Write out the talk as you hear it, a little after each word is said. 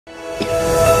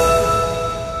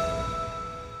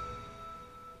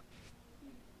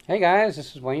Hey guys,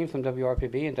 this is Wayne from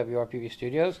WRPB and WRPB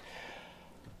Studios.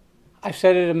 I've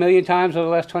said it a million times over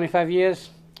the last 25 years.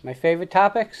 My favorite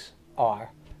topics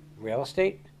are real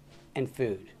estate and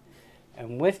food.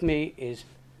 And with me is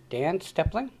Dan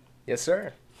Stepling. Yes,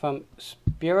 sir. From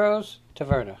Spiro's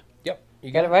Taverna. Yep.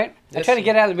 You got it right? Yes, I try to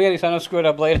get out at the beginning so I don't screw it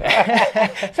up later. So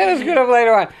I don't screw it up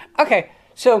later on. Okay,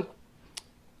 so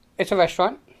it's a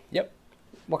restaurant. Yep.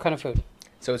 What kind of food?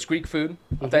 So it's Greek food,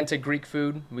 authentic Greek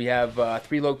food. We have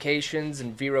 3 locations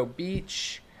in Vero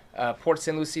Beach, Port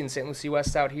St. Lucie and St. Lucie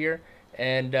West out here,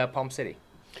 and Palm City.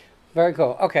 Very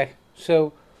cool. Okay,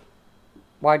 so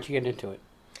why'd you get into it?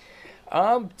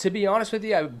 To be honest with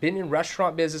you, I've been in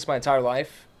restaurant business my entire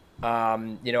life.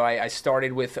 I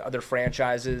started with other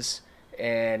franchises,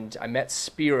 and I met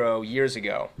Spiro years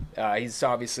ago. He's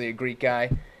obviously a Greek guy.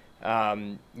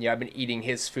 I've been eating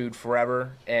his food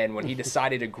forever, and when he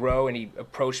decided to grow and he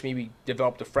approached me, we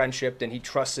developed a friendship, and he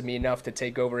trusted me enough to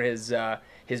take over his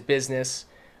business,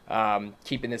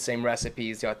 keeping the same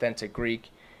recipes, the authentic Greek,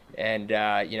 and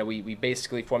we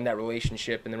basically formed that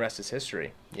relationship, and the rest is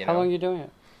history. How long are you doing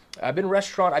it? I've been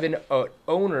an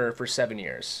owner for 7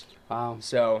 years. Wow.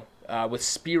 So with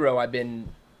Spiro, I've been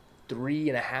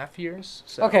 3.5 years.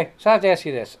 So. Okay, so I have to ask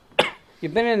you this.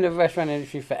 You've been in the restaurant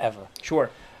industry forever.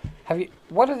 Sure.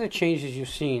 What are the changes you've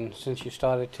seen since you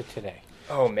started to today?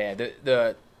 Oh man,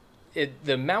 the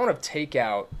amount of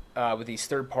takeout with these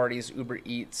third parties, Uber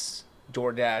Eats,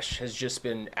 DoorDash, has just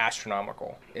been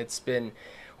astronomical. It's been,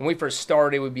 when we first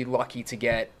started, we'd be lucky to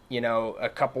get a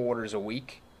couple orders a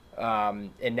week,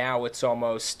 and now it's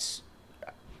almost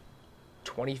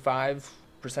 25%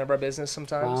 of our business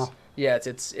sometimes. Wow. Yeah,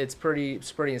 it's pretty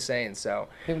insane. So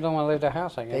People don't want to leave their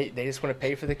house, I guess. they just want to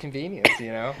pay for the convenience,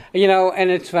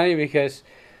 And it's funny because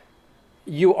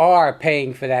you are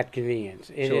paying for that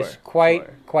convenience. It is quite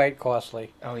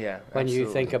costly. Oh yeah, when absolutely.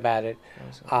 you think about it.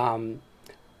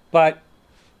 But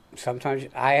sometimes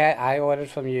I ordered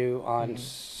from you on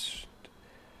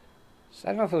I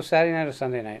don't know if it was Saturday night or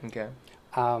Sunday night. Okay.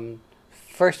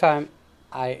 First time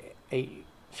I ate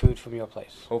food from your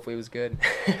place. Hopefully it was good.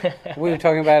 We were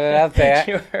talking about it out there.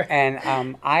 Sure. And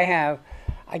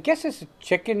I guess it's a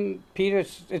chicken pita.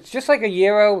 It's just like a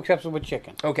gyro except with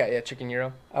chicken. Okay, yeah, chicken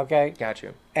gyro. Okay. Got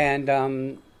you.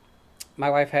 And my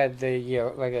wife had the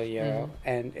regular gyro,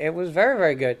 and it was very,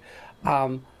 very good.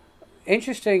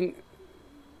 Interesting,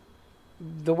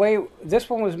 the way this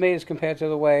one was made as compared to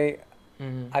the way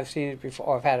I've seen it before,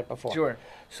 or I've had it before. Sure.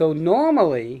 So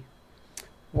normally,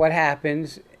 what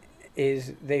happens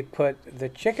is they put the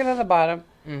chicken on the bottom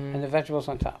and the vegetables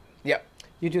on top. Yep.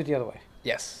 You do it the other way.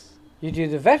 Yes. You do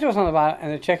the vegetables on the bottom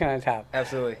and the chicken on top.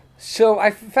 Absolutely. So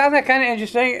I found that kind of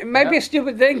interesting. It might be a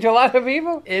stupid thing to a lot of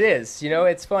people. It is.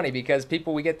 It's funny because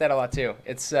we get that a lot too.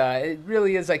 It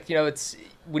really is like, it's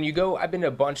when you go, I've been to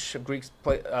a bunch of Greek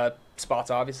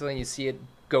spots, obviously, and you see it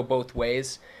go both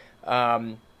ways.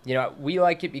 We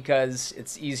like it because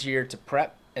it's easier to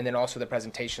prep, and then also the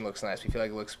presentation looks nice. We feel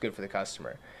like it looks good for the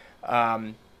customer.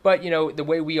 But, the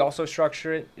way we also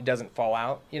structure it, it doesn't fall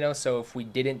out, So if we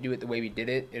didn't do it the way we did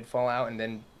it, it'd fall out, and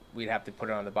then we'd have to put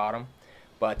it on the bottom.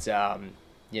 But,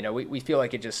 we feel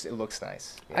like it looks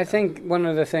nice. I think one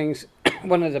of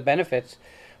the benefits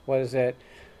was that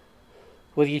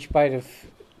with each bite of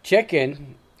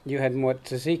chicken, you had more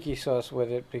tzatziki sauce with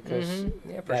it because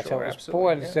that's how it was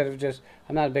poured instead of just,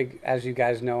 as you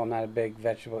guys know, I'm not a big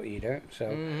vegetable eater. So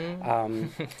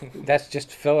that's just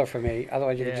filler for me.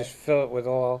 Otherwise, you could just fill it with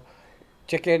all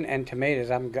chicken and tomatoes.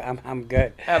 I'm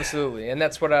good. Absolutely. And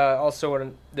that's what I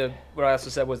also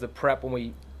said was the prep. When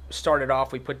we started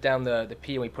off, we put down the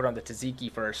pea and we put on the tzatziki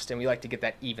first, and we like to get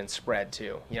that even spread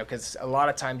too, because a lot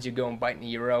of times you go and bite in a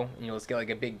gyro and you'll just get like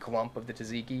a big clump of the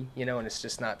tzatziki, and it's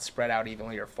just not spread out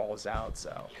evenly or falls out.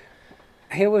 So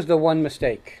here was the one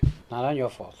mistake, not on your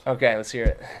fault. Okay, let's hear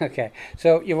it. Okay,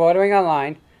 so you're ordering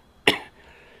online,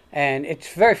 and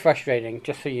it's very frustrating,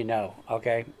 just so you know,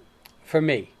 okay, for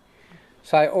me.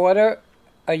 So I order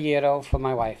a gyro for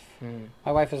my wife.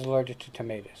 My wife is allergic to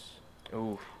tomatoes.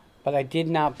 Ooh. But I did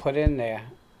not put in there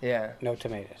no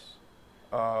tomatoes.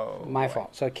 Oh. My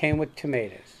fault. So it came with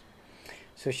tomatoes.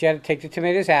 So she had to take the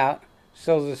tomatoes out.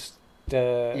 So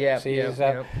for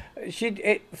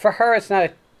her it's not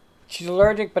she's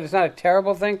allergic, but it's not a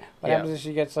terrible thing. What happens is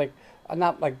she gets like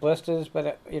not like blisters, but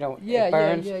it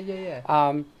burns.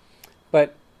 Yeah.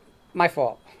 But my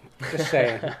fault. Just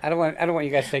saying. I don't want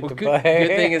you guys to think the good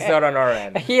thing it's not on our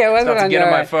end. Yeah, it wasn't on on get on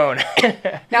my phone.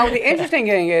 Now the interesting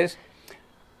thing is,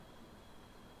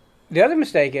 the other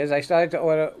mistake is I started to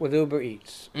order with Uber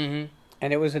Eats, and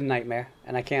it was a nightmare,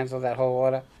 and I canceled that whole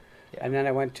order, and then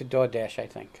I went to DoorDash, I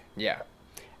think. Yeah.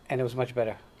 And it was much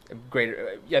better.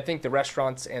 greater. I think the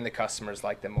restaurants and the customers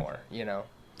like them more. You know,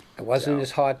 it wasn't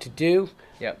as hard to do.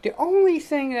 Yeah. The only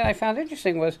thing that I found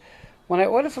interesting was when I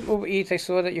ordered from Uber Eats, I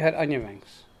saw that you had onion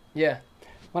rings. Yeah.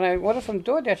 When I ordered from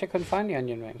DoorDash, I couldn't find the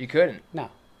onion ring. You couldn't? No.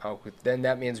 Oh, then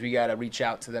that means we got to reach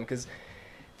out to them, because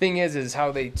thing is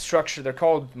how they structure, they're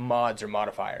called mods or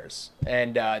modifiers,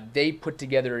 and they put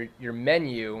together your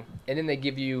menu, and then they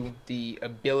give you the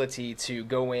ability to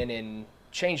go in and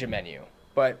change a menu.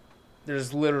 But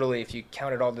there's literally, if you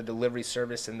counted all the delivery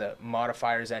service and the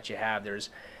modifiers that you have, there's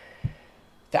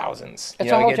thousands.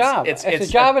 It's a whole job. It's a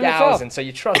job in itself. So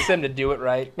you trust them to do it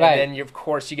right. Right. And then, of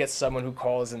course, you get someone who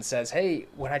calls and says, hey,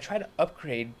 when I try to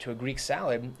upgrade to a Greek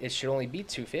salad, it should only be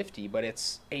 $2.50, but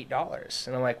it's $8.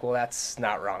 And I'm like, well, that's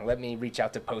not wrong. Let me reach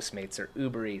out to Postmates or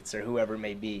Uber Eats or whoever it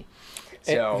may be.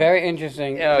 So very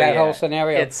interesting, that whole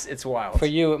scenario. It's wild. For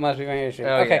you, it must be very interesting.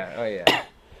 Oh, okay. Yeah. Oh, yeah.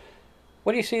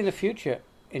 What do you see in the future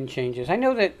in changes? I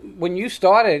know that when you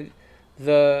started,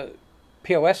 the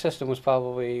POS system was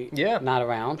probably not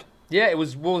around. Yeah, it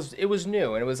was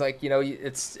new, and it was like, you know,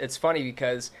 it's funny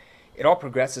because it all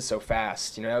progresses so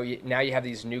fast. You know, now you have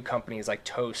these new companies like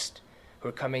Toast who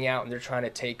are coming out, and they're trying to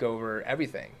take over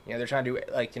everything. You know, they're trying to do,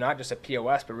 like, not just a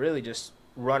POS, but really just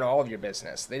run all of your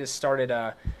business. They just started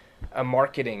a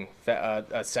marketing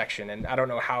section, and I don't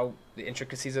know how the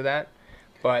intricacies of that,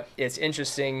 but it's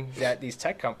interesting that these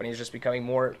tech companies are just becoming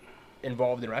more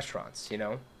involved in restaurants, you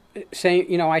know?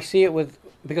 I see it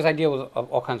because I deal with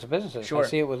all kinds of businesses. Sure. I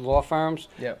see it with law firms,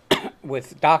 yeah,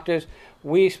 with doctors.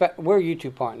 We're a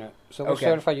YouTube partner, so we're a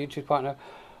certified YouTube partner.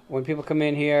 When people come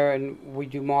in here and we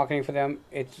do marketing for them,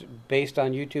 it's based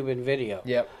on YouTube and video.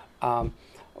 Yep.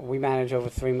 We manage over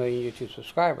 3 million YouTube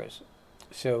subscribers,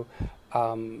 so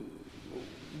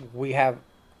we have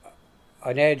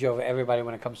an edge over everybody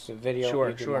when it comes to video.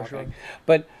 Sure.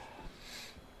 But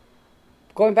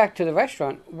going back to the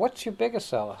restaurant, what's your biggest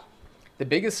seller? The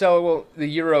biggest seller, well, the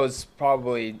Euro is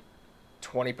probably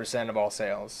 20% of all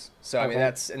sales. So I mean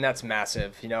that's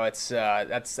massive. You know, it's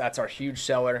that's our huge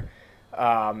seller.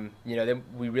 You know, then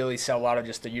we really sell a lot of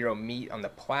just the Euro meat on the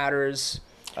platters.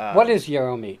 What is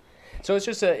Euro meat? So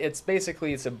it's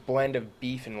basically a blend of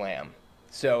beef and lamb.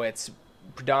 So it's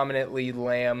predominantly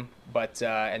lamb, but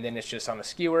and then it's just on a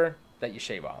skewer that you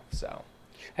shave off. So.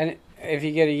 And if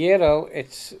you get a gyro,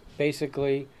 it's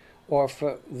basically, or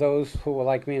for those who were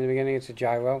like me in the beginning, it's a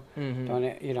gyro. Mm-hmm. Don't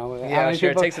it? You know. Yeah,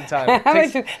 sure. It takes some time. How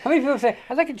many people say,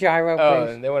 "I'd like a gyro"?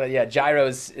 Oh, they want to. Yeah,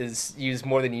 gyros is used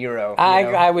more than euro.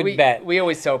 I would bet. We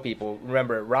always tell people,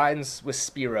 remember, rhymes with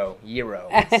Spiro, gyro.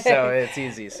 So it's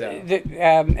easy. So.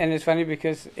 And it's funny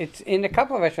because it's in a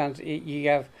couple of restaurants. You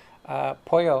have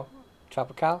pollo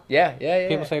tropical. Yeah.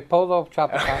 People say polo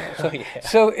tropical.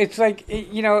 So it's like,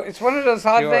 it's one of those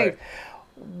hard things.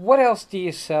 What else do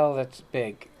you sell that's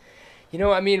big? You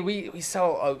know, I mean, we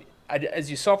sell, as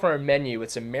you saw from our menu,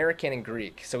 it's American and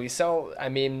Greek. So we sell, I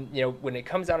mean, when it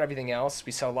comes down to everything else,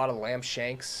 we sell a lot of lamb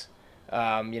shanks,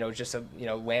 just a,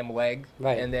 lamb leg.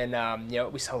 Right. And then,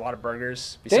 we sell a lot of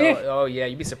burgers. Oh, yeah,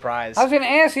 you'd be surprised. I was going to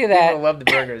ask you that. People love the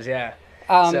burgers, yeah.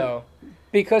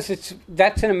 Because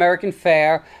that's an American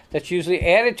fare that's usually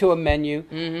added to a menu.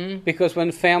 Mm-hmm. Because when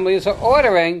families are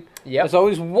ordering, there's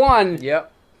always one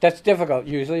that's difficult,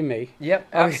 usually me. Yep,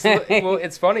 absolutely. Well,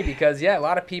 it's funny because, a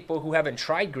lot of people who haven't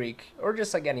tried Greek or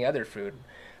just like any other food,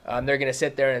 they're going to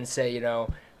sit there and say,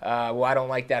 well, I don't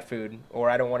like that food or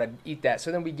I don't want to eat that.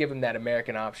 So then we give them that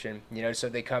American option, so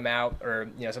they come out or,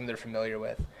 something they're familiar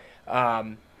with.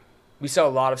 We sell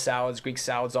a lot of salads. Greek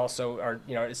salads also are,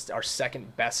 it's our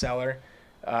second bestseller.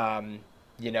 And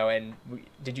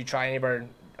did you try any of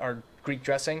our Greek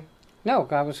dressing? No,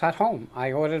 I was at home.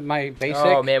 I ordered my basic.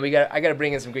 Oh man, I got to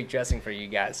bring in some Greek dressing for you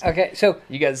guys. Okay, so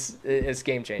you guys, it's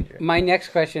game changer. My next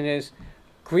question is,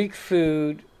 Greek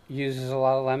food uses a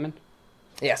lot of lemon?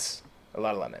 Yes, a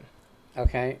lot of lemon.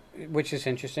 Okay, which is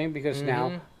interesting because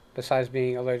now, besides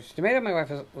being allergic to tomato, my wife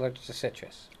is allergic to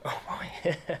citrus. Oh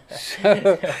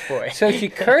boy. So she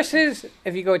curses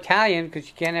if you go Italian because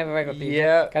she can't have a regular pizza.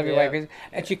 Yeah. Gotta be white pizza.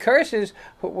 And she curses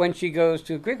when she goes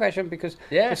to a Greek restaurant because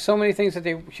there's so many things that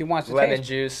she wants to taste. Lemon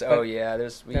juice. Oh yeah,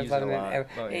 we use it a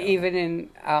lot. Even in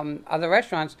other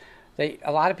restaurants,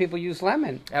 a lot of people use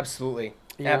lemon. Absolutely.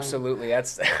 Absolutely,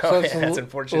 that's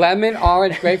unfortunate. Lemon,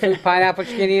 orange, grapefruit, pineapple.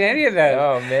 She can't eat any of those.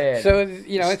 Oh man! So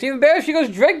it's even better if she goes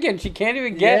drinking. She can't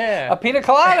even get a pina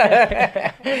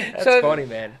colada. That's funny,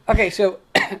 man. Okay, so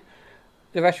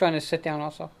the restaurant is sit down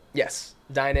also. Yes,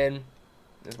 dine in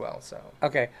as well. So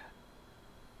okay,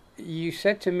 you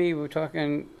said to me we were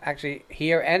talking actually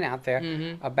here and out there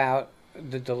about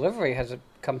the delivery has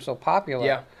become so popular.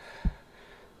 Yeah.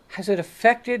 Has it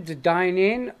affected the dine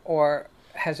in or?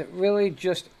 has it really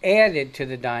just added to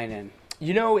the dine-in?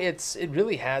 You know, it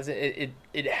really has. It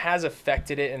has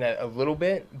affected it in a little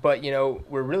bit, but, you know,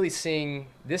 we're really seeing,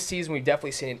 this season we've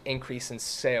definitely seen an increase in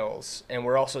sales, and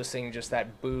we're also seeing just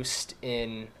that boost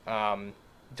in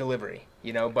delivery,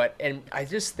 you know, and I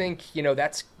just think, you know,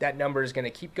 that number is going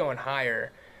to keep going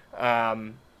higher,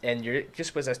 and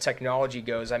just as technology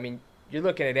goes, I mean, you're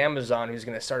looking at Amazon, who's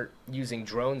going to start using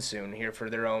drones soon here for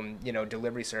their own, you know,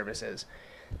 delivery services.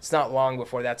 It's not long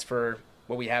before that's for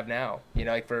what we have now, you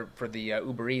know, like for the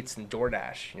Uber Eats and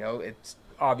DoorDash. You know, it's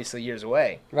obviously years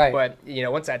away, right? But, you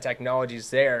know, once that technology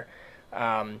is there,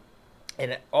 and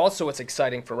also what's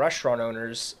exciting for restaurant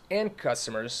owners and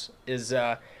customers is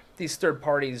these third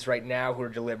parties right now who are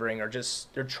delivering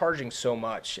they're charging so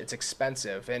much, it's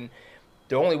expensive, and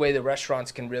the only way the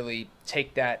restaurants can really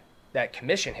take that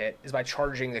commission hit is by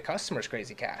charging the customers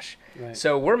crazy cash. Right.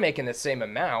 So we're making the same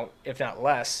amount, if not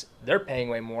less. They're paying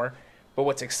way more. But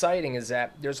what's exciting is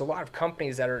that there's a lot of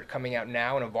companies that are coming out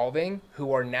now and evolving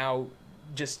who are now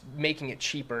just making it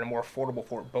cheaper and more affordable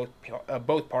for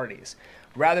both parties.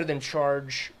 Rather than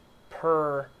charge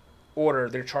per order,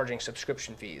 they're charging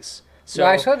subscription fees. So,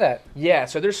 yeah, I saw that. Yeah,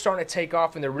 so they're starting to take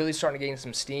off, and they're really starting to gain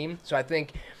some steam. So I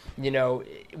think, you know,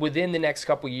 within the next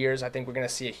couple of years, I think we're going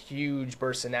to see a huge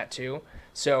burst in that too.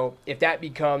 So if that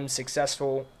becomes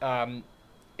successful, and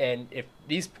if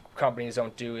these companies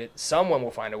don't do it, someone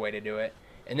will find a way to do it,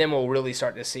 and then we'll really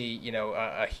start to see, you know,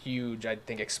 a huge, I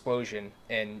think, explosion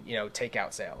in, you know,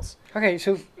 takeout sales. Okay,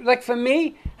 so like for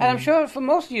me, and I'm sure for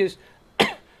most of you,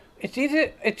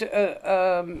 it's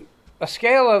a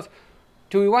scale of,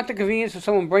 do we want the convenience of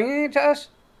someone bringing it to us,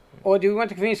 or do we want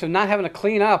the convenience of not having to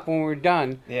clean up when we're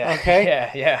done? Yeah.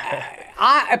 Okay.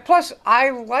 Yeah. Plus, I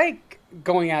like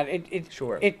going out.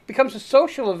 Sure. It becomes a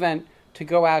social event to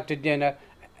go out to dinner,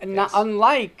 and not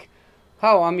unlike,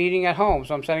 I'm eating at home,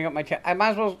 so I'm setting up my I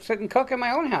might as well sit and cook in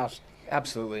my own house.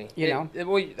 Absolutely. You know.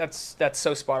 Well, that's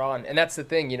so spot on, and that's the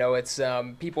thing. You know, it's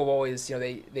people have always, you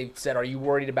know, they've said, are you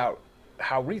worried about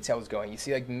how retail is going? You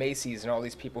see, like Macy's and all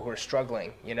these people who are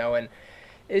struggling. You know, and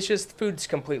it's just food's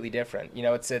completely different. You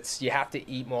know, it's you have to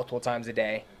eat multiple times a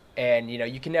day, and you know,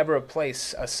 you can never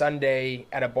replace a Sunday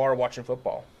at a bar watching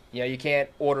football. You know, you can't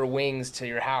order wings to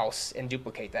your house and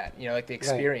duplicate that. You know, like the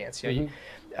experience. Right. You know,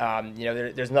 you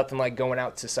know, there's nothing like going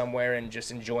out to somewhere and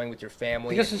just enjoying with your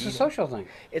family. Because it's a social thing.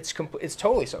 It's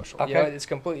totally social. Okay. You know, it's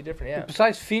completely different. Yeah.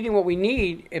 Besides feeding what we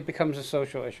need, it becomes a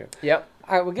social issue. Yep.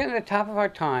 All right, we're getting to the top of our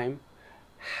time.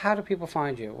 How do people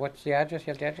find you? What's the address?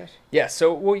 You have the address? Yeah,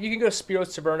 so you can go to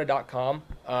spirostaverna.com.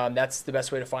 That's the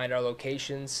best way to find our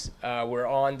locations. We're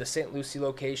on the St. Lucie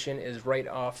location, is right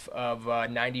off of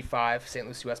 95 St.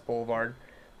 Lucie West Boulevard,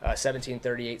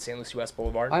 1738 St. Lucie West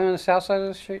Boulevard. I'm on the south side of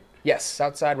the street? Yes,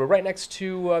 south side. We're right next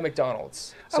to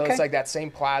McDonald's. So Okay. it's like that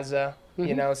same plaza,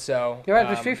 you know, so. You're right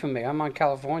up the street from me. I'm on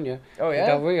California. Oh, yeah?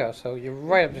 Del Rio, so you're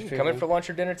right up the street. Coming for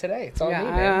lunch or dinner today. It's on me,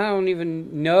 man. I don't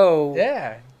even know.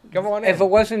 Yeah. Come on in. If it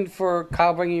wasn't for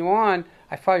Kyle bringing you on,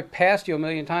 I probably passed you a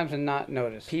million times and not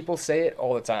noticed. People say it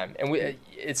all the time, and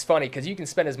it's funny because you can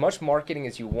spend as much marketing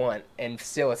as you want, and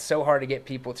still it's so hard to get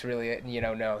people to really, you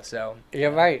know. So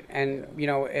you're right, and you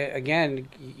know, again,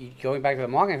 going back to the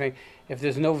marketing thing, if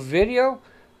there's no video,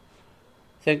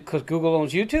 then because Google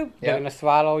owns YouTube, they're going to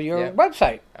throttle your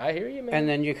website. I hear you, man. And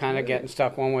then you're kind of getting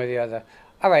stuck one way or the other.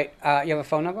 All right, you have a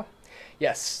phone number?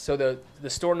 Yes. So the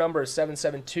store number is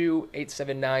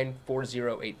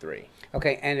 772-879-4083.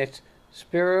 Okay, and it's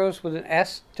Spiros with an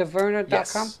S,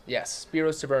 Taverna.com? Yes,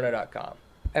 spirostaverna.com.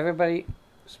 Everybody,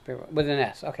 Spiro with an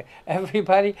S. Okay.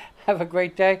 Everybody, have a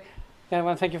great day. And I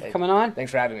want to thank you for coming on.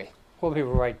 Thanks for having me. We'll be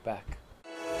right back.